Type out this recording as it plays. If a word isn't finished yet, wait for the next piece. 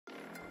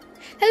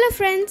Hello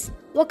friends,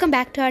 welcome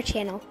back to our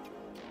channel.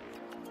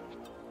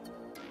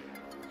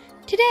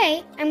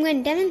 Today I'm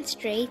going to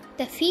demonstrate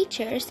the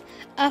features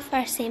of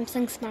our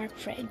Samsung Smart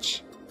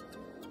Fridge.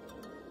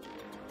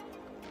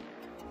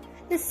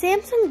 The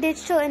Samsung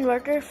Digital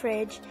Inverter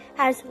Fridge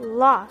has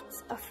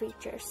lots of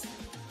features.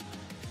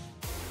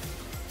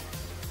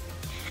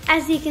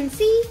 As you can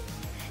see,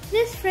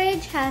 this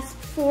fridge has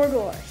 4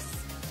 doors.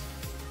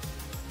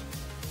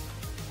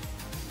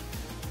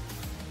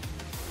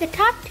 The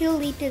top 2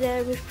 lead to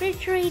the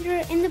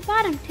refrigerator and the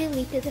bottom 2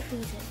 lead to the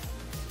freezer.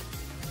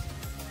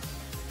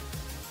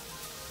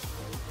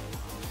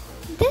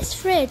 This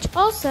fridge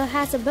also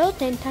has a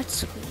built-in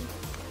touchscreen.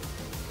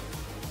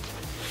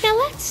 Now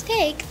let's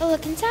take a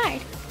look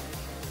inside.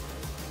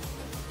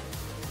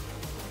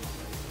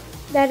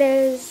 That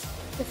is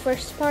the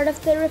first part of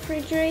the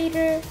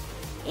refrigerator,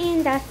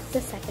 and that's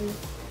the second.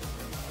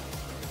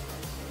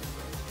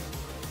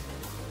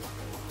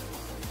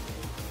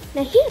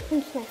 Now here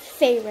comes my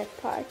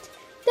favorite part,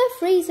 the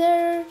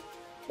freezer.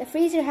 The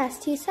freezer has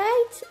 2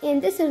 sides,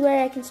 and this is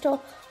where I can store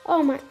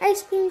all my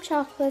ice cream,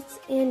 chocolates,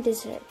 and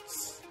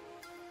desserts.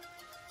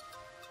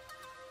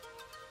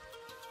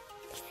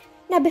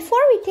 Now before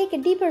we take a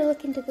deeper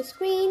look into the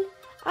screen,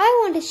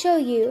 I want to show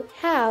you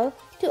how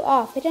to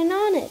off it and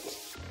on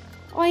it.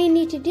 All you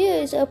need to do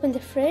is open the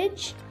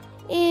fridge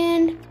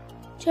and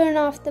turn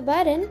off the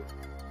button.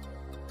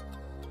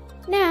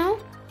 Now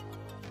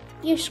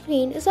your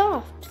screen is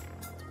off.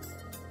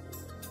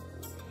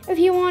 If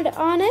you want to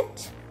on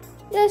it,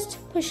 just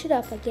push it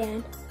up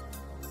again.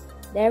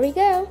 There we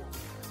go.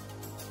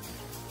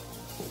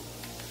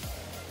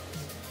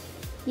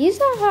 You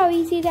saw how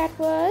easy that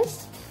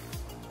was?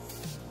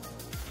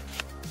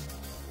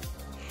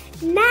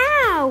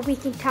 Now we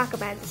can talk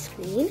about the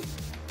screen.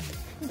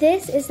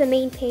 This is the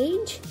main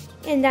page,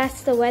 and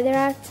that's the weather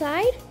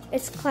outside.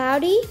 It's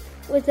cloudy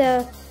with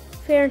a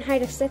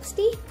Fahrenheit of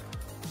 60.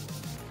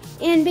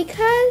 And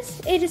because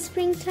it is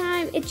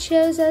springtime, it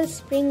shows us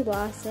spring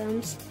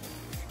blossoms.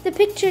 The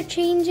picture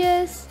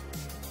changes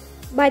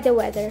by the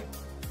weather.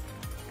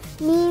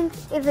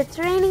 Means if it's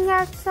raining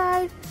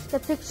outside, the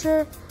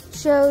picture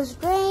shows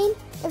rain.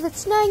 If it's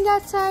snowing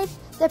outside,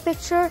 the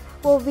picture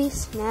will be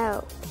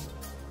snow.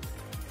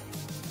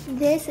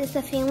 This is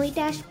the family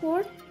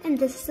dashboard, and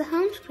this is the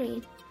home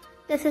screen.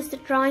 This is the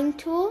drawing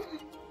tool,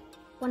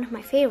 one of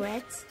my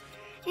favorites.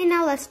 And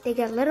now let's dig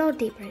a little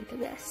deeper into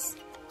this.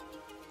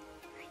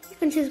 You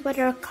can choose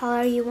whatever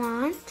color you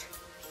want,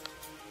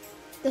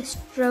 the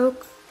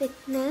stroke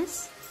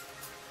thickness,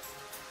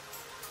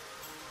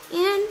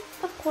 and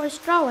of course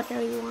draw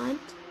whatever you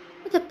want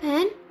with a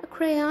pen, a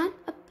crayon,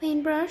 a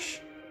paintbrush,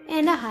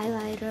 and a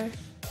highlighter.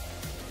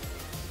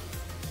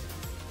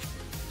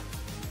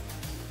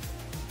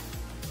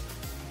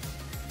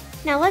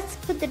 Now let's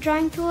put the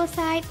drawing tool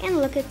aside and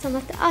look at some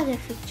of the other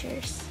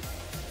features.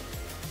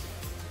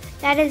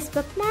 That is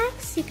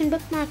bookmarks. You can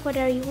bookmark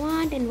whatever you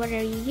want and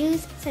whatever you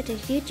use, such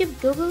as YouTube,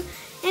 Google,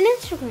 and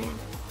Instagram.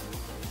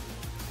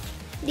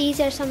 These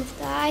are some of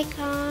the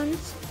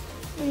icons,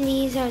 and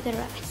these are the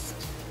rest.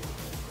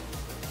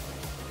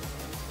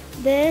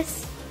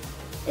 This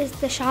is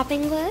the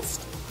shopping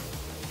list,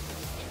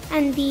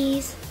 and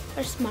these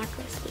are smart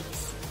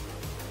recipes.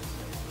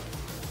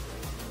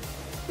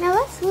 Now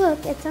let's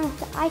look at some of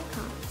the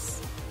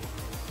icons.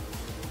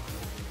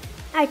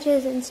 I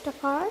chose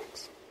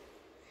Instacart.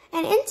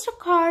 And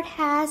Instacart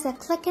has a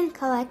click and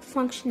collect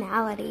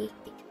functionality.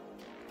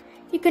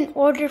 You can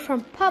order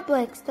from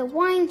Publix, The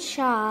Wine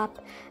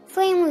Shop,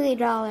 Family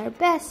Dollar,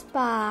 Best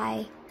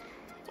Buy,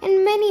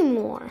 and many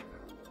more.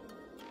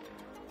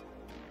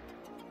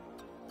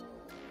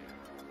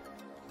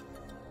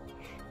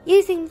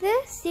 Using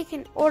this, you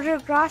can order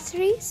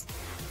groceries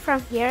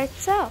from here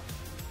itself.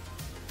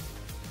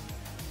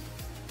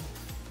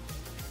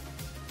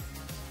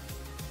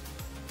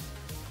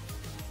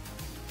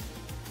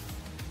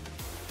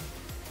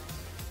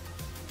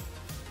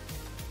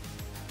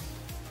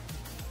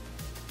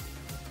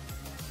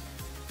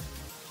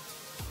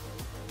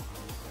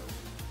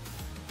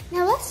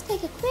 Now let's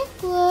take a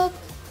quick look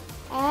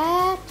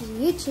at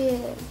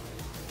YouTube.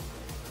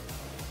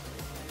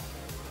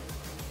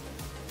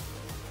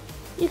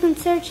 You can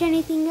search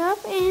anything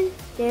up, and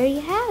there you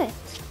have it.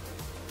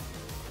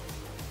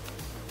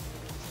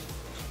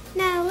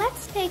 Now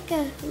let's take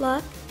a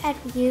look at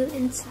View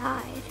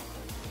Inside.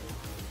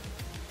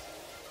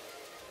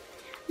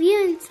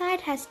 View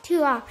Inside has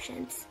 2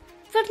 options,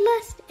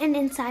 Footlist and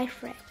Inside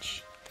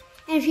Fridge.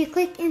 And if you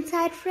click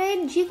Inside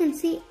Fridge, you can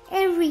see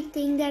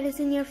everything that is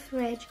in your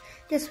fridge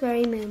this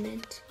very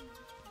moment.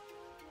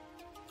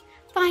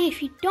 Fine,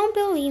 if you don't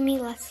believe me,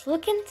 let's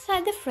look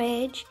inside the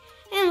fridge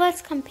and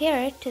let's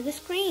compare it to the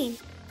screen.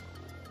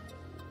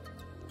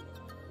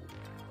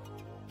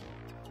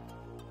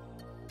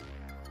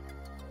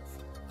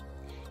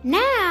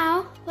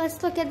 Now,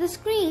 let's look at the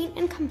screen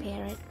and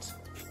compare it.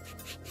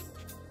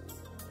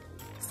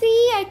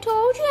 See, I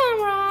told you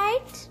I'm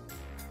right.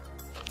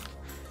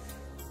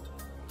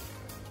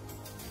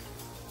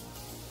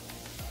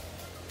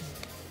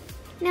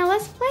 Now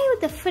let's play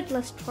with the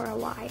footlist for a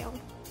while.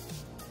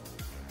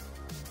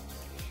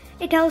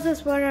 It tells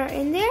us what are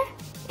in there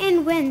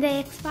and when they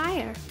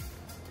expire.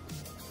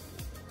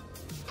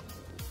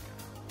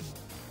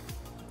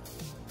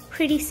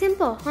 Pretty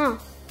simple, huh?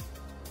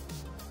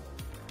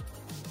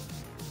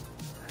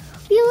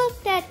 We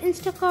looked at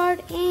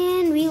Instacart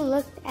and we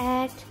looked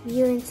at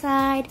View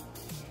Inside.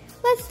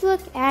 Let's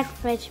look at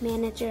Fridge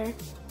Manager.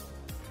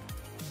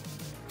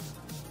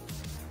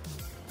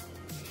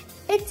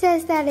 It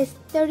says that it's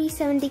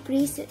 37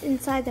 degrees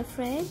inside the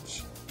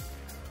fridge,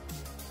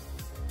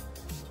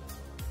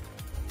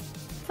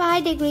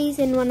 5 degrees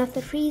in one of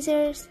the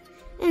freezers,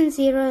 and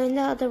 0 in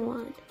the other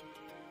one.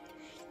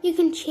 You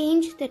can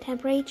change the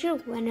temperature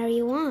whenever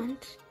you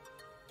want.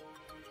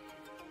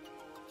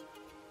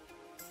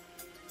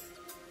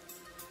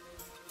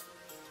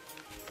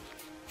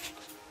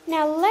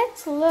 Now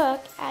let's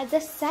look at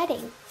the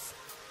settings.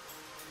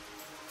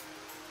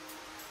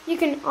 You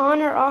can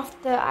on or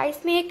off the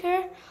ice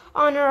maker,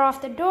 on or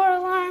off the door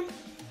alarm,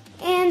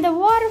 and the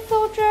water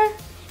filter,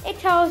 it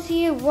tells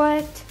you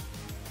what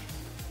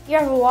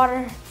your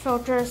water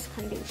filter's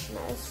condition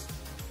is.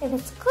 If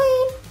it's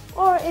clean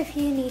or if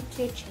you need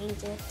to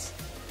change it.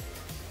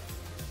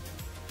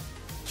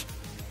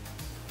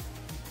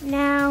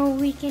 Now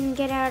we can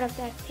get out of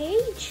that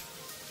page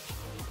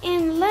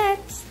and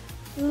let's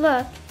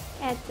look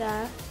at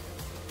the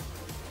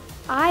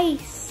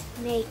ice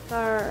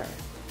maker.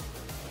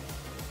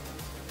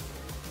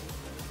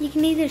 You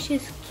can either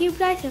choose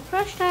cubed ice or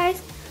crushed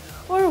ice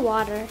or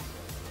water.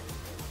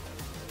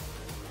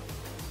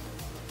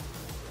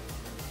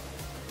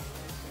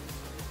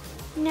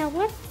 Now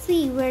let's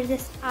see where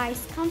this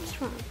ice comes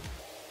from.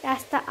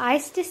 That's the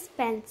ice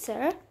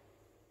dispenser.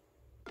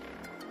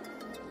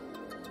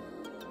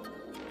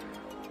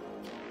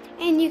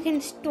 And you can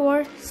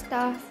store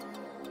stuff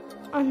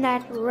on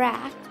that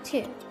rack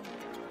too.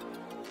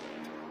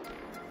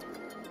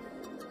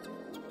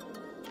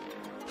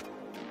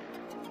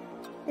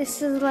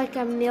 This is like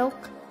a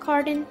milk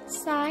carton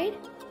side.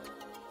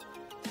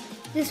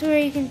 This is where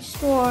you can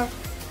store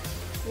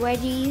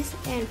veggies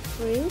and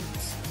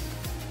fruits.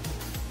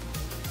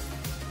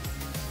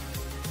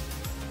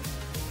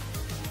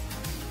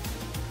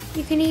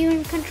 You can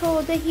even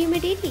control the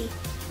humidity.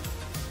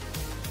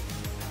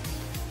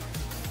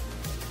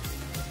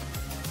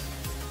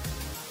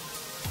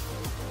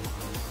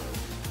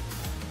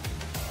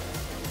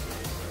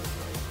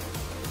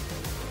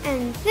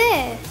 And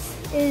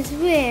this is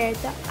where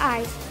the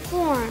ice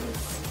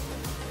forms.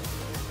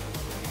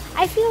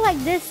 I feel like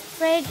this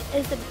fridge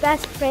is the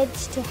best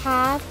fridge to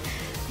have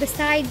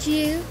beside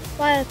you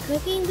while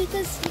cooking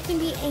because you can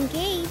be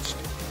engaged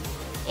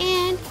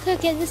and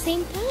cook at the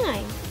same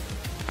time.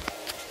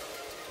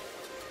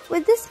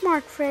 With this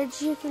smart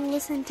fridge, you can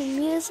listen to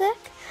music,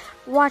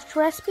 watch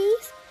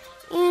recipes,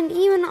 and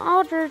even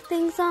order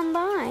things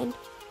online.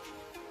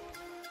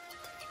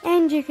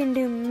 And you can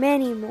do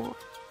many more.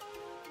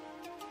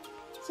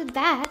 So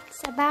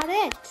that's about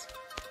it.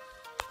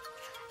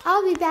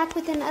 I'll be back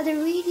with another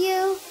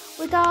video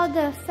with all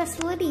the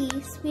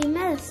facilities we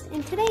missed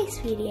in today's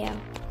video.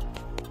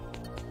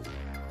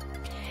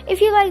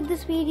 If you like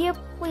this video,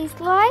 please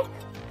like,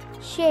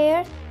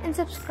 share, and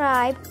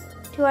subscribe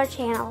to our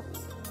channel.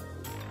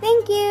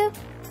 Thank you.